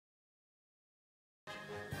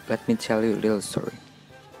Let me tell you a little story.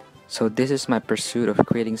 So this is my pursuit of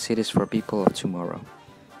creating cities for people of tomorrow.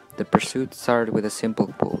 The pursuit started with a simple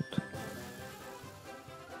quote.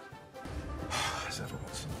 As ever,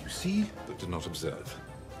 Watson, you see but do not observe.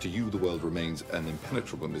 To you the world remains an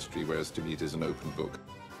impenetrable mystery, whereas to me it is an open book.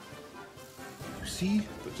 You see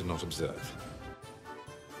but do not observe.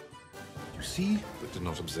 You see but do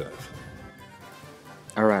not observe.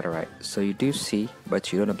 Alright, so you do see,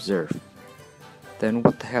 but you don't observe. Then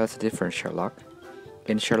what the hell is the difference, Sherlock?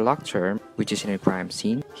 In Sherlock's term, which is in a crime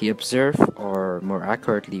scene, he observe, or more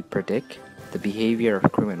accurately predict, the behavior of a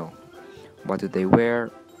criminal. What do they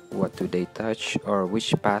wear, what do they touch, or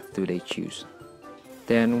which path do they choose?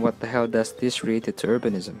 Then what the hell does this relate to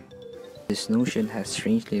urbanism? This notion has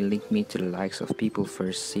strangely linked me to the likes of people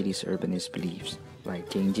first cities urbanist beliefs, like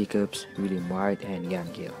Jane Jacobs, William White, and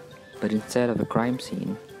Gehl. But instead of a crime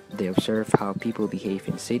scene, they observe how people behave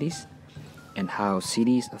in cities and how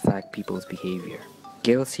cities affect people's behavior.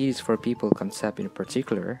 Gehl's Cities for People concept in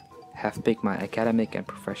particular have piqued my academic and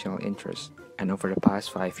professional interest, and over the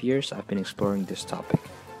past 5 years I've been exploring this topic.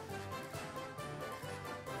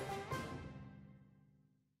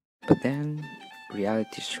 But then,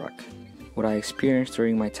 reality struck. What I experienced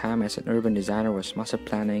during my time as an urban designer was master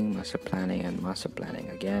planning,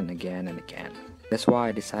 again and again. That's why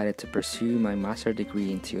I decided to pursue my master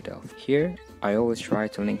degree in TU Delft. Here, I always try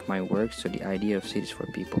to link my works to the idea of cities for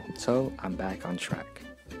people, so I'm back on track.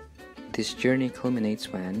 This journey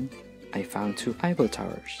culminates when I found 2 Eiffel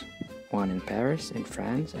Towers, one in Paris in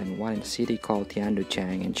France and one in a city called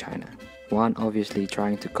Tianduchang in China, one obviously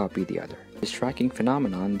trying to copy the other. This striking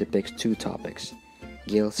phenomenon depicts 2 topics: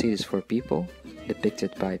 Gehl's Cities for People,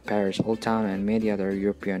 depicted by Paris Old Town and many other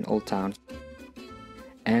European old towns,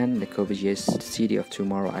 and Le Corbusier's City of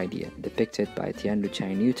Tomorrow idea, depicted by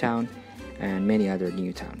Tianduchang New Town and many other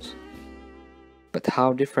new towns. But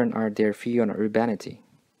how different are their views on urbanity?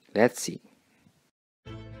 Let's see.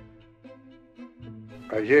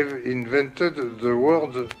 I have invented the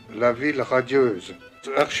word la ville radieuse.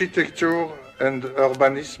 Architecture and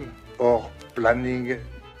urbanism, or planning,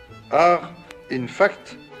 are in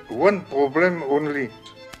fact one problem only.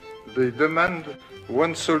 They demand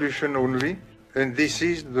one solution only, and this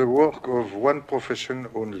is the work of one profession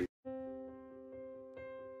only.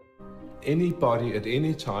 Anybody at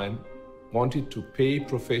any time wanted to pay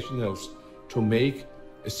professionals to make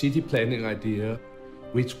a city planning idea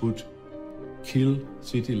which would kill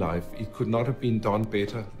city life. It could not have been done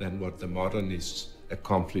better than what the modernists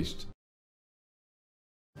accomplished.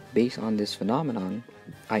 Based on this phenomenon,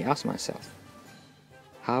 I asked myself,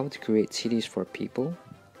 how to create cities for people,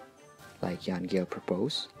 like Jan Gehl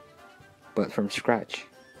proposed, but from scratch,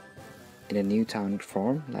 in a new town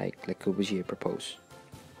form like Le Corbusier proposed.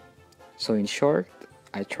 So in short,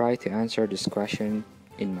 I tried to answer this question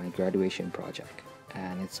in my graduation project,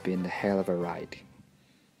 and it's been a hell of a ride.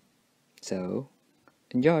 So,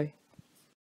 enjoy!